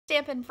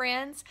Stampin'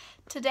 friends.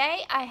 Today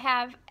I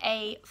have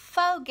a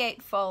faux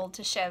gatefold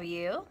to show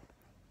you.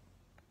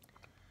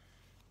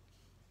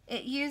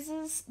 It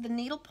uses the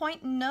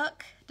Needlepoint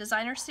Nook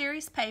Designer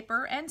Series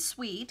paper and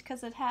suite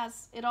because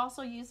it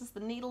also uses the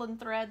needle and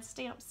thread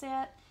stamp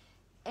set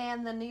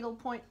and the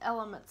Needlepoint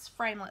Elements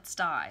framelits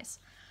dies.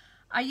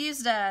 I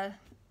used a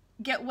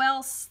Get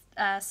Well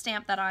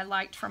stamp that I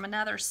liked from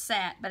another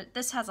set, but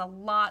this has a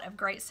lot of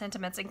great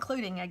sentiments,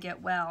 including a Get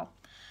Well.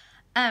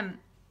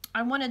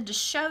 I wanted to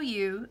show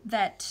you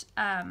that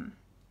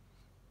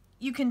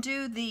you can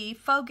do the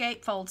faux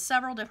gatefold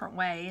several different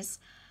ways.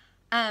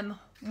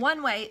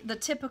 One way, the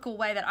typical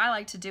way that I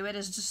like to do it,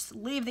 is just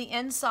leave the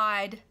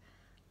inside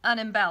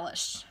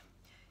unembellished.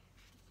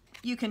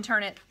 You can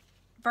turn it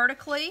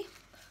vertically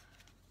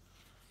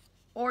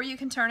or you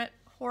can turn it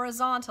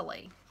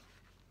horizontally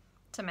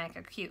to make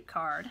a cute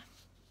card.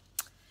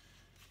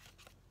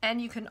 And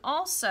you can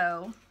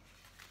also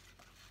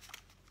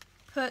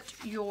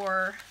put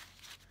your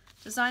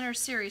Designer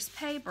Series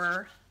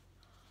paper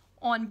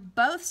on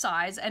both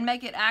sides and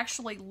make it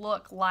actually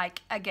look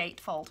like a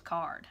gatefold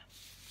card.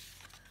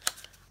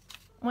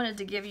 Wanted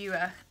to give you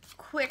a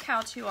quick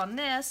how-to on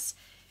this.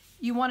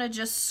 You want to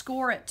just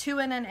score at 2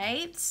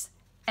 1/8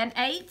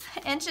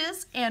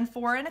 inches and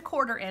 4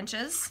 1/4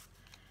 inches,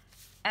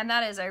 and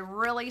that is a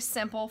really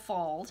simple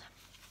fold.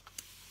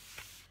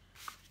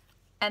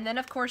 And then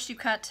of course you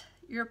cut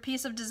your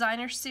piece of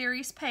Designer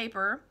Series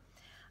paper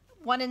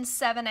 1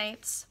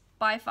 7/8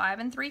 by 5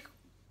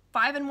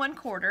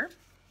 1/4.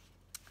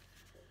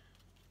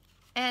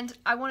 And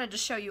I wanted to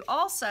show you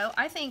also,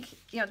 I think,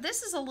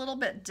 this is a little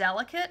bit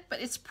delicate, but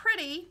it's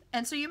pretty,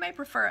 and so you may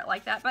prefer it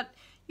like that, but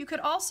you could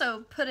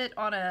also put it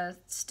on a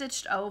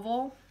stitched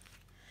oval.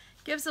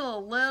 Gives it a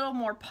little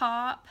more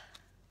pop.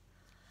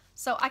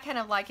 So I kind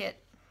of like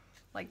it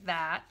like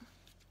that.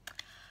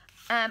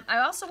 I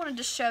also wanted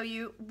to show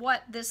you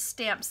what this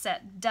stamp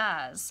set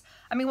does.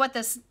 What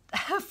this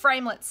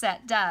framelit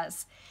set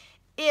does.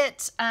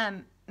 It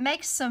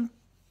makes some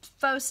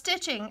faux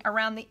stitching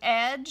around the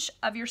edge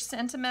of your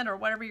sentiment or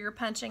whatever you're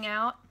punching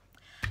out.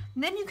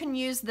 And then you can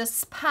use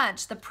this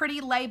punch, the pretty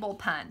label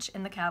punch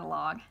in the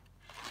catalog,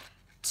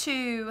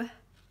 to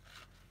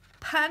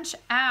punch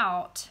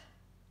out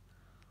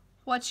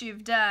what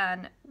you've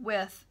done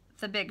with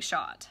the Big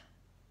Shot.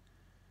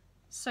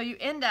 So you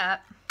end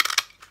up,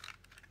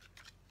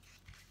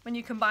 when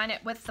you combine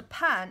it with the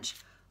punch,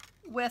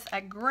 with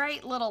a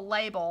great little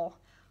label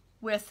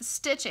with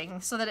stitching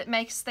so that it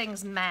makes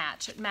things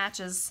match. It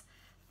matches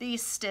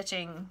these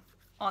stitching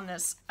on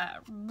this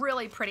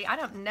really pretty, I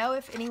don't know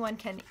if anyone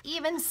can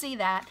even see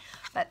that,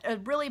 but a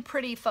really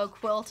pretty faux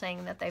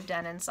quilting that they've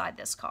done inside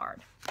this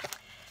card.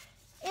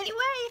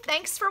 Anyway,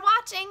 thanks for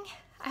watching.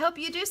 I hope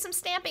you do some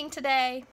stamping today.